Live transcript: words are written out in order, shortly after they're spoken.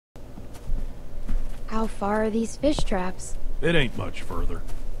How far are these fish traps? It ain't much further.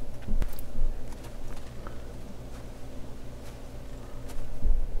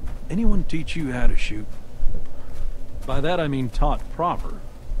 Anyone teach you how to shoot? By that I mean taught proper.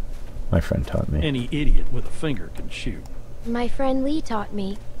 My friend taught me. Any idiot with a finger can shoot. My friend Lee taught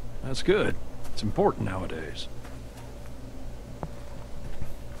me. That's good. It's important nowadays.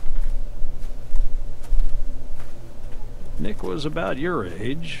 Nick was about your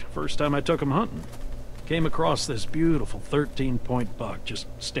age, first time I took him hunting. Came across this beautiful 13-point buck just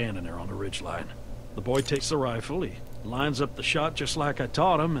standing there on the ridgeline. The boy takes the rifle, he lines up the shot just like I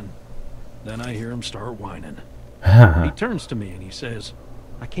taught him, and then I hear him start whining. He turns to me and he says,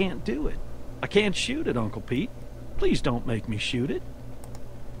 "I can't do it. I can't shoot it, Uncle Pete. Please don't make me shoot it."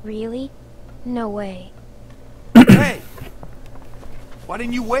 Really? No way. Hey! Why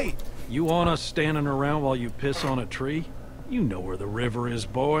didn't you wait? You want us standing around while you piss on a tree? You know where the river is,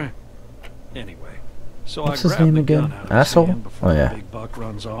 boy. Anyway, so What's I his grabbed name the again? gun out of his Asshole? hand before Oh, yeah. the big buck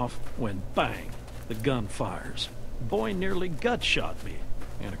runs off, when bang, the gun fires. Boy nearly gut shot me,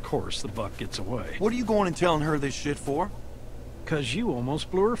 and of course the buck gets away. What are you going and telling her this shit for? 'Cause you almost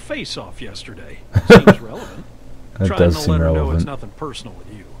blew her face off yesterday. Seems relevant. That Trying does to seem let her know relevant. it's nothing personal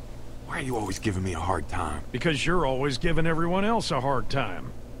with you. Why are you always giving me a hard time? Because you're always giving everyone else a hard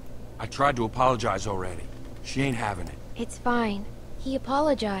time. I tried to apologize already. She ain't having it. It's fine. He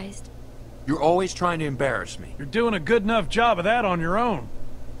apologized. You're always trying to embarrass me. You're doing a good enough job of that on your own.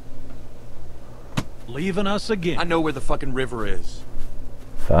 Leaving us again. I know where the fucking river is.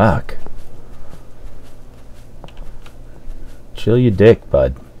 Fuck. Chill your dick,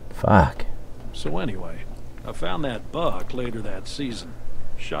 bud. Fuck. So anyway, I found that buck later that season.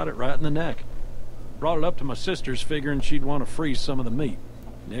 Shot it right in the neck. Brought it up to my sister's figuring she'd want to freeze some of the meat.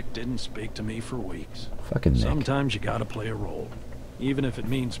 Nick didn't speak to me for weeks. Fucking Nick. Sometimes you gotta play a role. Even if it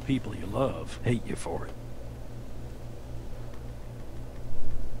means people you love hate you for it.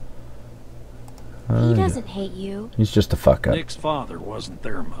 He doesn't hate you. He's just a fuck up. Nick's father wasn't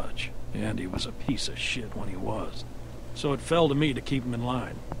there much, and he was a piece of shit when he was. So it fell to me to keep him in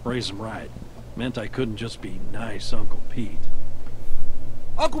line, raise him right. Meant I couldn't just be nice Uncle Pete.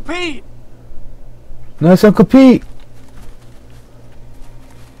 Uncle Pete! Nice Uncle Pete!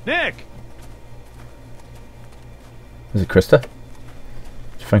 Nick! Is it Krista? Did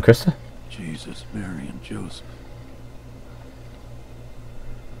you find Krista? Jesus, Mary, and Joseph.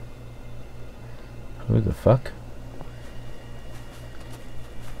 Who the fuck?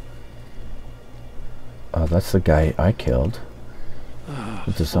 Oh, that's the guy I killed.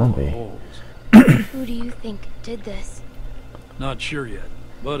 With the zombie. Who do you think did this? Not sure yet,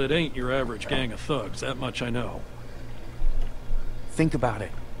 but it ain't your average gang of thugs, that much I know. Think about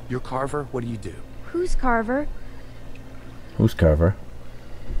it. You're Carver, what do you do? Who's Carver? Who's Carver?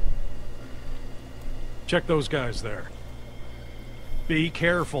 Check those guys there. Be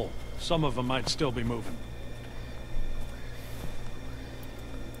careful. Some of them might still be moving.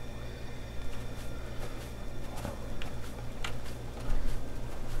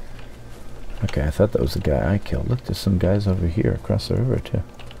 Okay, I thought that was the guy I killed. Look, there's some guys over here across the river too.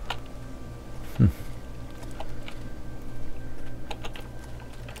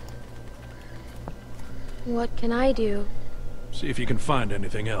 What can I do? See if you can find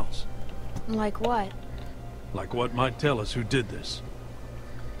anything else. Like what? Like what might tell us who did this.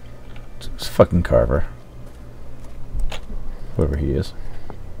 It's fucking Carver. Whoever he is.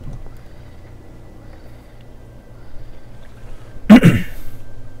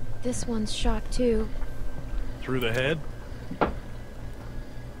 This one's shot too. Through the head?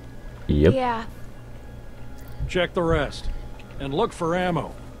 Yep. Yeah. Check the rest. And look for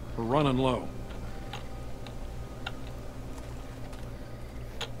ammo. We're running low.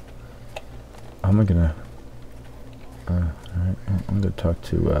 I'm gonna... alright, I'm gonna talk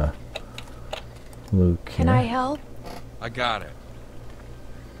to, Luke Can here. I help? I got it.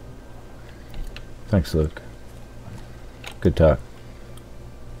 Thanks, Luke. Good talk.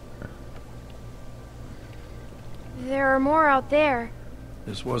 There are more out there.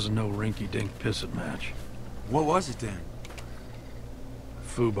 This wasn't no rinky-dink pissin' match. What was it then?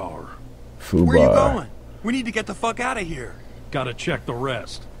 Fubar. Fubar. Where you going? We need to get the fuck out of here. Gotta check the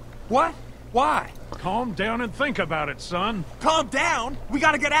rest. What? Why? Calm down and think about it, son. Calm down! We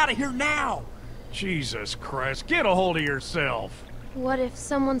gotta get out of here now! Jesus Christ, get a hold of yourself. What if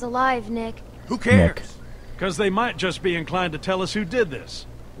someone's alive, Nick? Who cares? Nick. Because they might just be inclined to tell us who did this.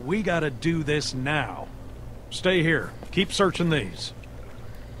 We gotta do this now. Stay here. Keep searching these.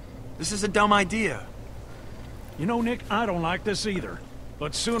 This is a dumb idea. You know, Nick, I don't like this either.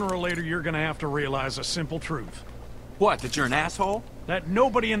 But sooner or later, you're gonna have to realize a simple truth. What, that you're an asshole? That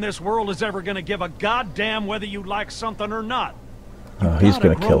nobody in this world is ever gonna give a goddamn whether you like something or not. Oh, he's Gotta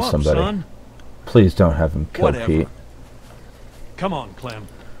gonna grow kill up, somebody. son. Please don't have him kill Whatever. Pete. Come on, Clem.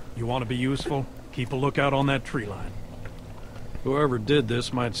 You want to be useful? Keep a lookout on that tree line. Whoever did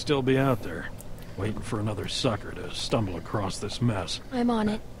this might still be out there, waiting for another sucker to stumble across this mess. I'm on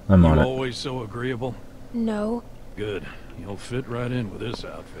it. I'm You on it. always so agreeable? No. Good. You'll fit right in with this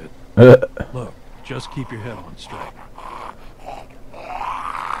outfit. Look, just keep your head on straight.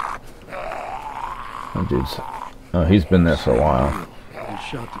 Oh, dude's. Oh, he's been there for a while. Been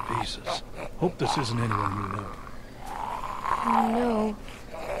shot to pieces. Hope this isn't anyone you know. No.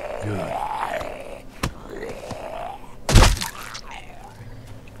 Good.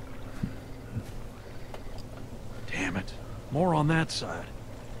 Damn it. More on that side.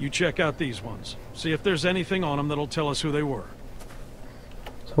 You check out these ones. See if there's anything on them that'll tell us who they were.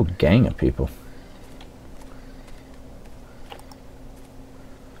 This whole gang of people.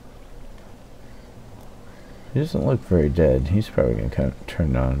 He doesn't look very dead. He's probably gonna kind of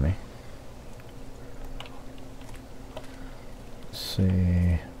turn on me. Let's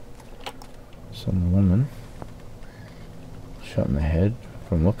see. Some woman shot in the head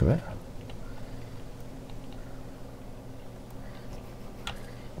from the look of it.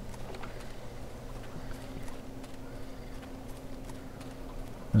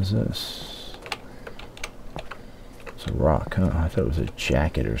 What is this? It's a rock, huh? I thought it was a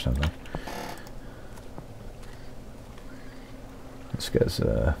jacket or something. This guy's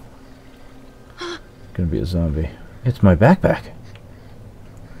gonna be a zombie. It's my backpack.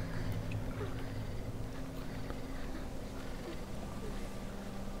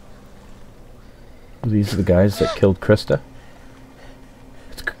 These are the guys that killed Krista.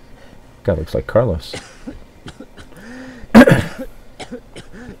 Guy looks like Carlos.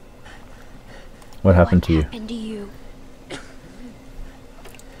 What happened to you? What happened to you?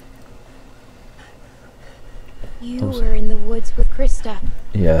 You were in the woods with Krista,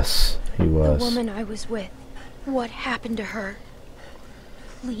 Yes, he the was. woman I was with. What happened to her?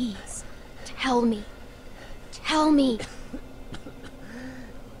 Please, tell me. Tell me.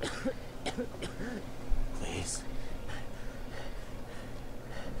 Please.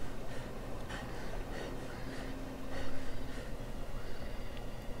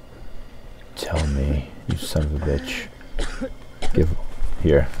 Tell me, you son of a bitch.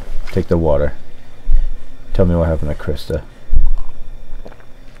 Here, take the water. Tell me what happened to Krista.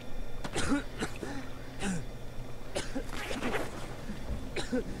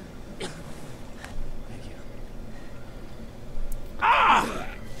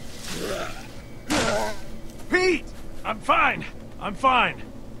 Pete! I'm fine. I'm fine.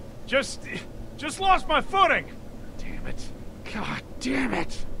 Just lost my footing. Damn it. God damn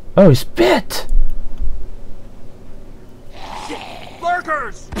it. Oh, he's bit!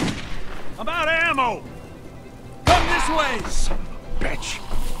 Lurkers! I'm out of ammo. Come this way! Son of a bitch.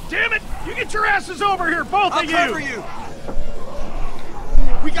 Damn it! You get your asses over here, both I'll of you! cover you!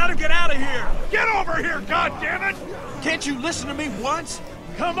 We gotta get out of here! Get over here, goddammit! Can't you listen to me once?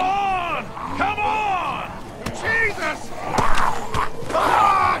 Come on! Come on! Jesus!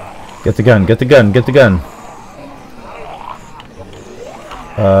 Fuck! Get the gun, get the gun, get the gun.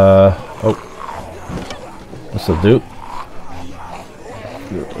 Oh. This'll do.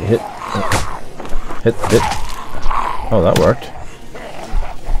 Hit. Hit. Oh, that worked.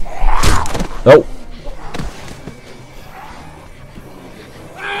 Oh!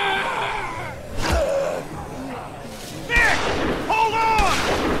 Nick! Hold on!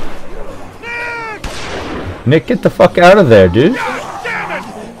 Nick! Nick, get the fuck out of there, dude. God damn it!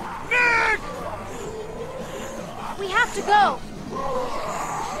 Nick! We have to go.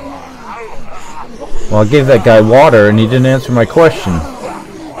 Well, I gave that guy water and he didn't answer my question.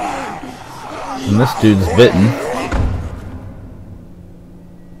 And this dude's bitten.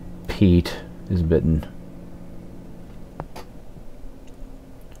 Pete is bitten.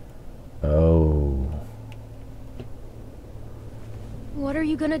 Oh. What are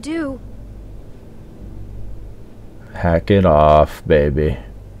you gonna do? Hack it off, baby.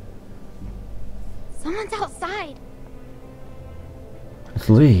 Someone's outside. It's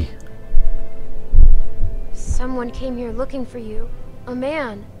Lee. Someone came here looking for you. A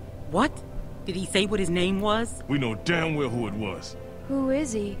man. What? Did he say what his name was? We know damn well who it was. Who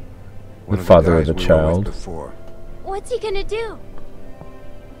is he? The father of the child. What's he gonna do?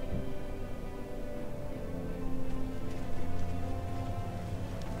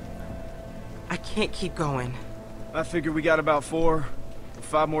 I can't keep going. I figure we got about 4 or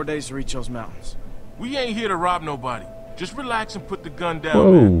 5 more days to reach those mountains. We ain't here to rob nobody. Just relax and put the gun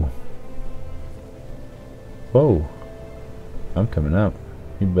down, man. Whoa. Whoa. I'm coming out.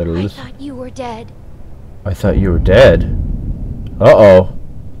 You better I listen. thought you were dead. I thought you were dead. Uh-oh.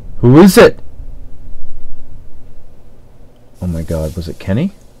 Who is it? Oh my god, was it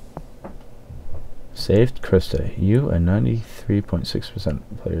Kenny? Saved Krista. You and 93.6%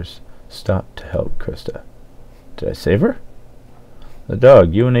 of players stopped to help Krista. Did I save her? The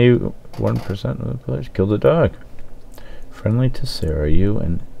dog. You and 81% of the players killed the dog. Friendly to Sarah. You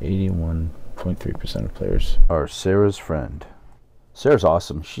and 81.3% of players are Sarah's friend. Sarah's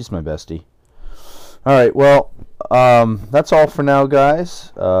awesome. She's my bestie. Alright, well, that's all for now,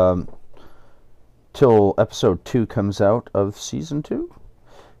 guys. Till episode 2 comes out of season 2.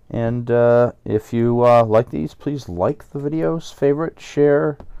 And if you like these, please like the videos, favorite,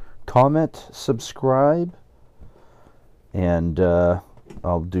 share, comment, subscribe. And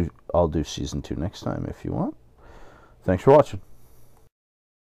I'll do season 2 next time if you want. Thanks for watching.